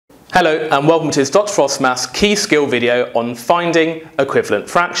Hello and welcome to this Dr. Frost Maths key skill video on finding equivalent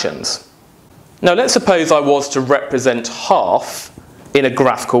fractions. Now let's suppose I was to represent half in a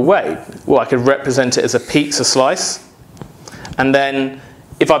graphical way. Well, I could represent it as a pizza slice, and then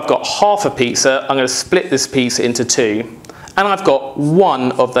if I've got half a pizza, I'm going to split this pizza into two, and I've got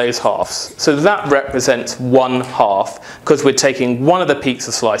one of those halves. So that represents 1/2 because we're taking one of the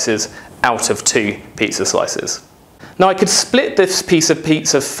pizza slices out of two pizza slices. Now I could split this piece of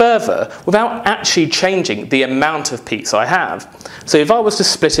pizza further without actually changing the amount of pizza I have. So if I was to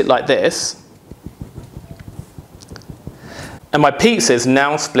split it like this, and my pizza is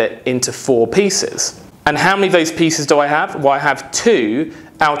now split into 4 pieces. And how many of those pieces do I have? Well, I have 2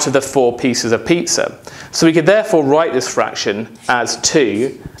 out of the 4 pieces of pizza. So we could therefore write this fraction as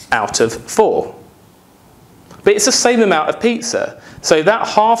 2 out of 4. But it's the same amount of pizza. So that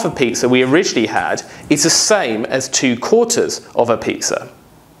half a pizza we originally had is the same as 2/4 of a pizza.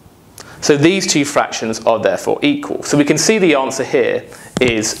 So these two fractions are therefore equal. So we can see the answer here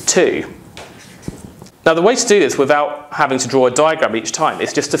is 2. Now the way to do this without having to draw a diagram each time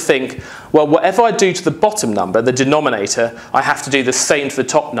is just to think, well, whatever I do to the bottom number, the denominator, I have to do the same to the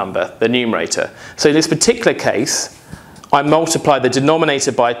top number, the numerator. So in this particular case, I multiply the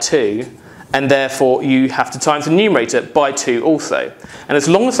denominator by 2, and therefore you have to times the numerator by 2 also. And as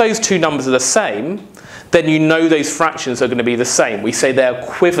long as those two numbers are the same, then you know those fractions are going to be the same. We say they're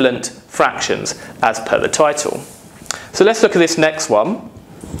equivalent fractions as per the title. So let's look at this next one.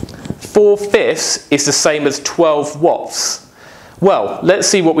 4/5 is the same as 12/8. Well, let's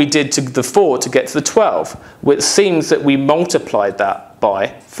see what we did to the 4 to get to the 12. Well, it seems that we multiplied that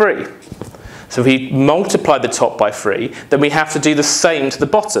by 3. So if we multiply the top by 3, then we have to do the same to the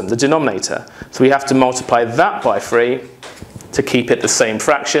bottom, the denominator. So we have to multiply that by 3 to keep it the same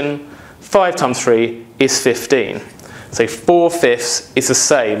fraction. 5 times 3 is 15. So 4/5 is the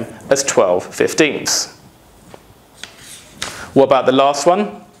same as 12/15. What about the last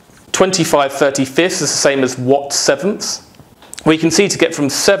one? 25/35 is the same as what 7ths? We can see to get from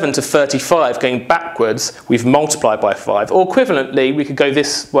 7 to 35 going backwards, we've multiplied by 5. Or equivalently, we could go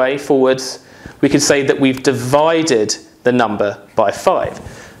this way forwards. We could say that we've divided the number by 5.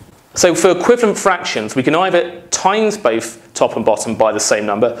 So for equivalent fractions, we can either times both top and bottom by the same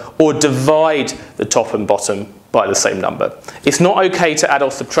number, or divide the top and bottom by the same number. It's not okay to add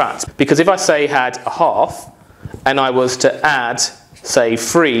or subtract, because if I say had a half, and I was to add, say,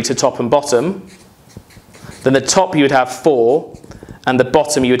 3 to top and bottom, then the top you would have 4, and the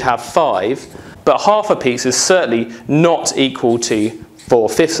bottom you would have 5, but half a piece is certainly not equal to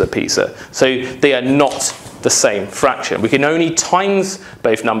 4/5 of pizza. So they are not the same fraction. We can only times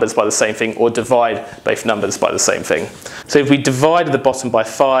both numbers by the same thing or divide both numbers by the same thing. So if we divided the bottom by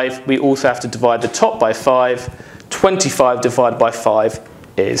 5, we also have to divide the top by 5. 25 divided by 5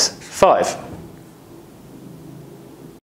 is 5.